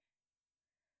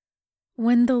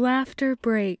When the Laughter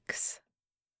Breaks,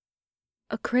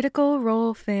 a Critical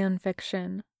Role fan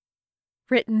fiction,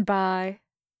 written by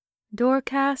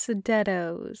Dorcas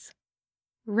Deadows,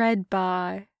 read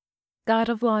by God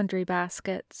of Laundry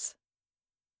Baskets.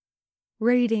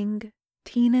 Rating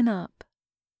teen and up,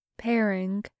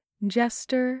 pairing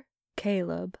Jester,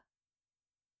 Caleb.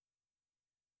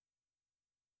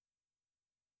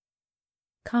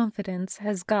 Confidence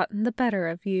has gotten the better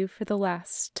of you for the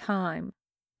last time.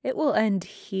 It will end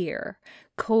here,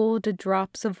 cold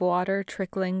drops of water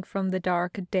trickling from the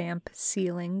dark, damp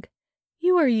ceiling.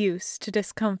 You are used to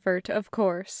discomfort, of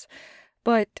course,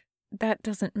 but that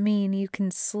doesn't mean you can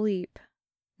sleep.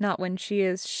 Not when she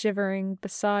is shivering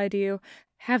beside you,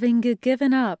 having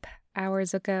given up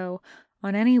hours ago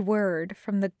on any word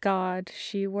from the god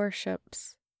she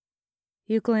worships.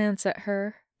 You glance at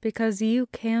her because you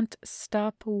can't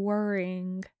stop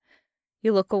worrying.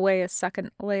 You look away a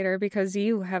second later because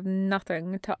you have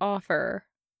nothing to offer.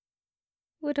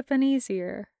 Would have been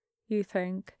easier, you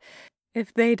think,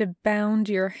 if they'd bound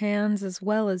your hands as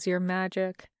well as your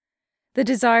magic. The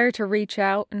desire to reach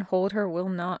out and hold her will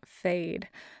not fade,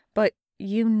 but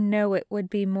you know it would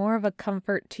be more of a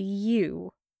comfort to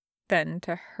you than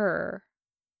to her.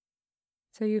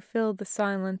 So you fill the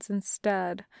silence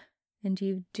instead, and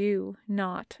you do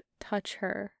not touch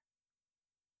her.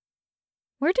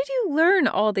 "Where did you learn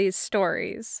all these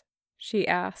stories?" she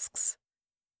asks.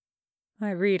 "I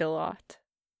read a lot."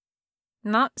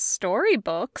 "Not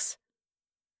storybooks?"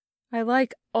 "I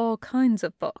like all kinds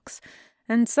of books,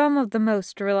 and some of the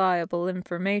most reliable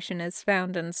information is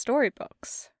found in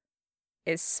storybooks.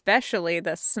 Especially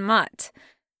the smut.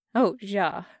 Oh,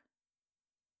 ja."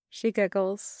 She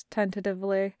giggles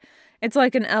tentatively. It's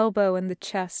like an elbow in the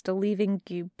chest, leaving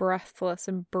you breathless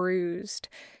and bruised.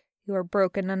 You are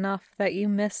broken enough that you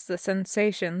miss the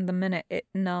sensation the minute it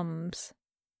numbs.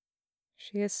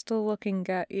 She is still looking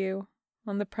at you,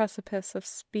 on the precipice of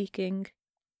speaking.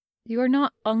 You are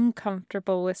not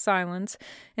uncomfortable with silence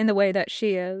in the way that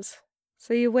she is,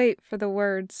 so you wait for the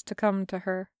words to come to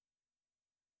her.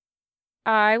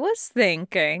 "I was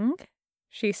thinking,"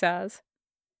 she says.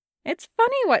 "It's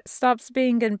funny what stops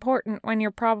being important when you're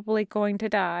probably going to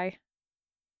die."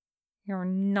 "You're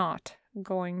not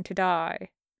going to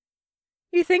die."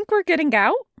 "You think we're getting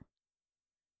out?"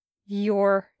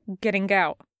 "You're getting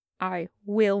out. I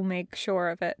will make sure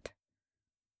of it."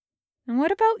 "And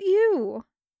what about you?"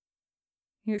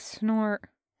 You snort.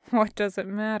 What does it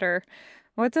matter?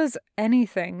 What does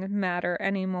anything matter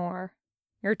anymore?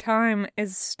 Your time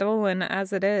is stolen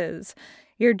as it is.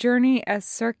 Your journey as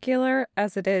circular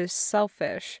as it is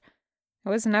selfish. It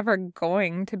was never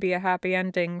going to be a happy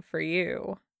ending for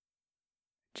you.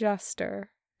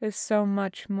 Jester is so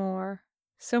much more.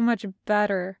 So much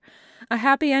better. A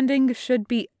happy ending should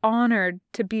be honored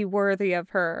to be worthy of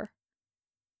her.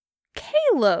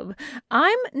 "Caleb,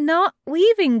 I'm not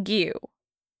leaving you,"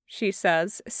 she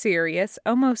says, serious,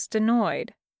 almost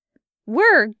annoyed.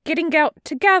 "We're getting out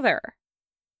together."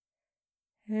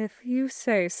 "If you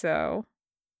say so."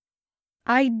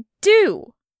 "I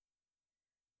do."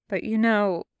 "But you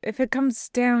know, if it comes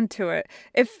down to it,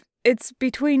 if it's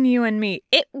between you and me,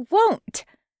 it won't."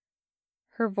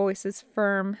 Her voice is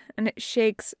firm, and it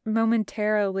shakes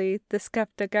momentarily the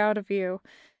skeptic out of you.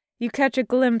 You catch a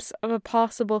glimpse of a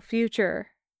possible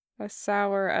future, as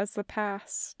sour as the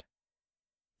past.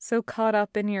 So caught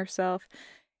up in yourself,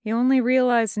 you only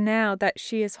realize now that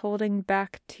she is holding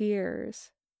back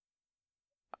tears.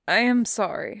 "I am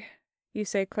sorry," you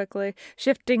say quickly,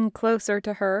 shifting closer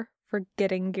to her,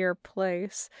 forgetting your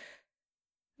place.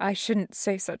 "I shouldn't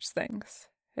say such things.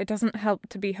 It doesn't help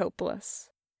to be hopeless."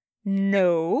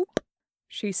 "Nope,"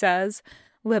 she says,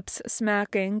 lips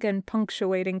smacking and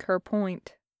punctuating her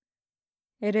point.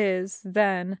 It is,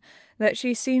 then, that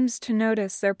she seems to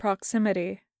notice their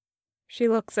proximity. She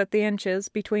looks at the inches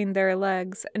between their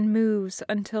legs and moves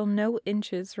until no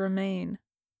inches remain.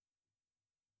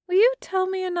 "Will you tell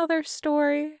me another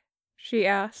story?" she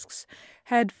asks,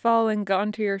 head falling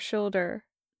onto your shoulder.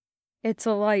 It's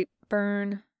a light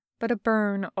burn, but a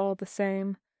burn all the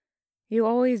same. You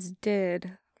always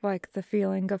did like the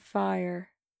feeling of fire.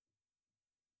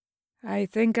 "I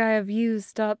think I have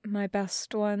used up my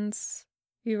best ones,"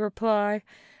 you reply,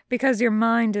 because your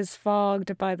mind is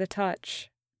fogged by the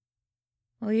touch.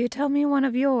 "Will you tell me one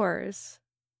of yours?"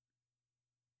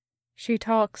 She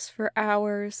talks for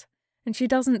hours, and she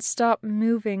doesn't stop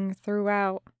moving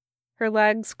throughout. Her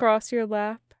legs cross your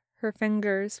lap, her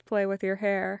fingers play with your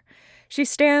hair. She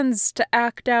stands to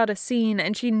act out a scene,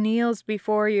 and she kneels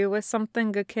before you with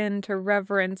something akin to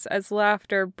reverence as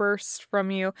laughter bursts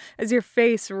from you, as your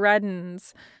face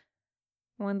reddens.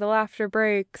 When the laughter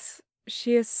breaks,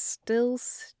 she is still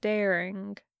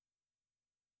staring.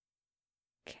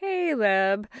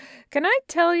 Caleb, can I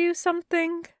tell you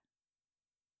something?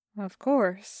 Of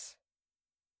course.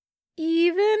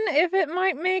 Even if it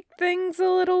might make things a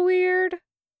little weird?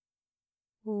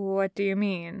 What do you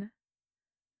mean?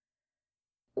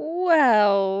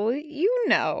 Well, you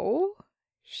know,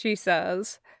 she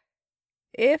says,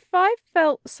 if I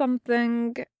felt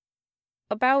something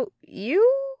about you?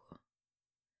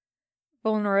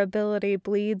 Vulnerability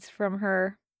bleeds from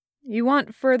her. You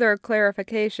want further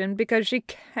clarification because she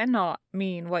cannot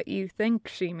mean what you think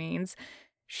she means.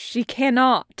 She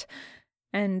cannot.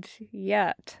 And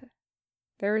yet,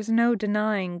 there is no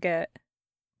denying it.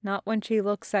 Not when she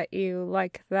looks at you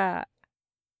like that.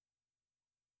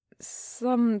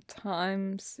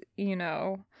 Sometimes,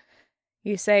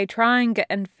 you say, trying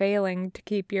and failing to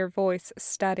keep your voice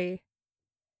steady.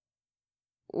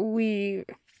 We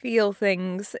feel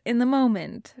things in the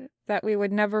moment that we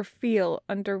would never feel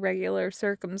under regular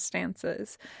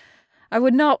circumstances. I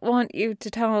would not want you to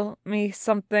tell me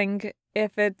something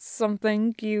if it's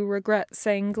something you regret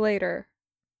saying later.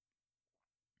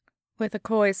 With a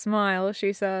coy smile,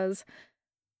 she says,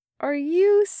 Are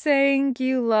you saying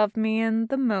you love me in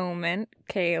the moment,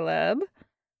 Caleb?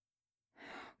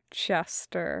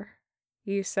 Chester,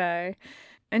 you say.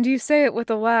 And you say it with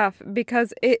a laugh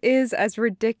because it is as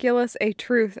ridiculous a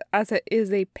truth as it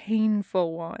is a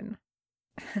painful one.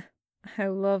 I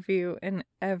love you in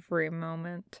every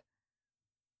moment.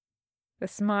 The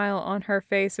smile on her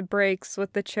face breaks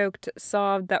with the choked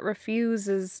sob that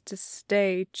refuses to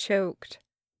stay choked.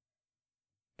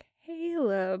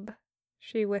 Caleb,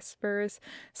 she whispers,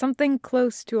 something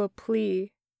close to a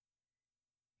plea.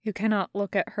 You cannot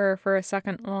look at her for a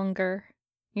second longer.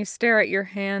 You stare at your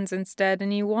hands instead,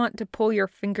 and you want to pull your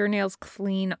fingernails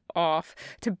clean off,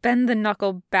 to bend the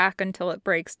knuckle back until it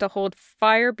breaks, to hold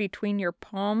fire between your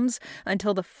palms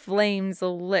until the flames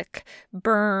lick,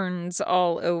 burns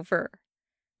all over.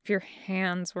 If your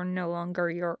hands were no longer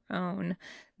your own,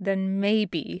 then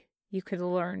maybe you could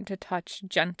learn to touch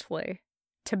gently,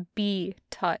 to be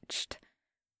touched.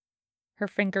 Her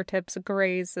fingertips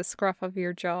graze the scruff of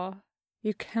your jaw.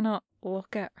 You cannot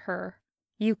look at her.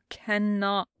 You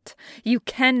cannot. You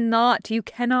cannot. You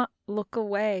cannot look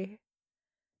away.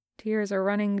 Tears are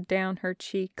running down her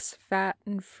cheeks, fat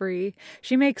and free.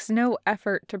 She makes no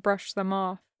effort to brush them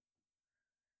off.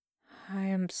 I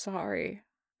am sorry.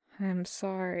 I am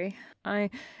sorry.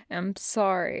 I am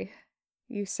sorry,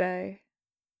 you say.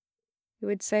 You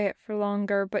would say it for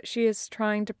longer, but she is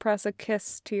trying to press a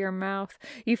kiss to your mouth.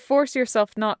 You force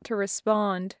yourself not to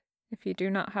respond. If you do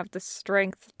not have the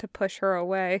strength to push her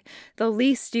away, the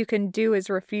least you can do is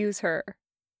refuse her.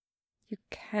 You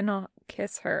cannot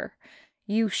kiss her.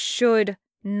 You should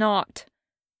not.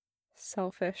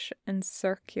 Selfish and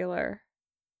circular.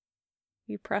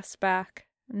 You press back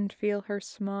and feel her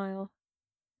smile.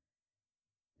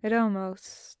 It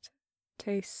almost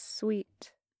tastes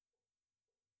sweet.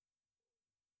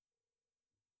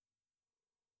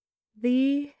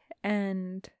 The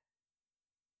end.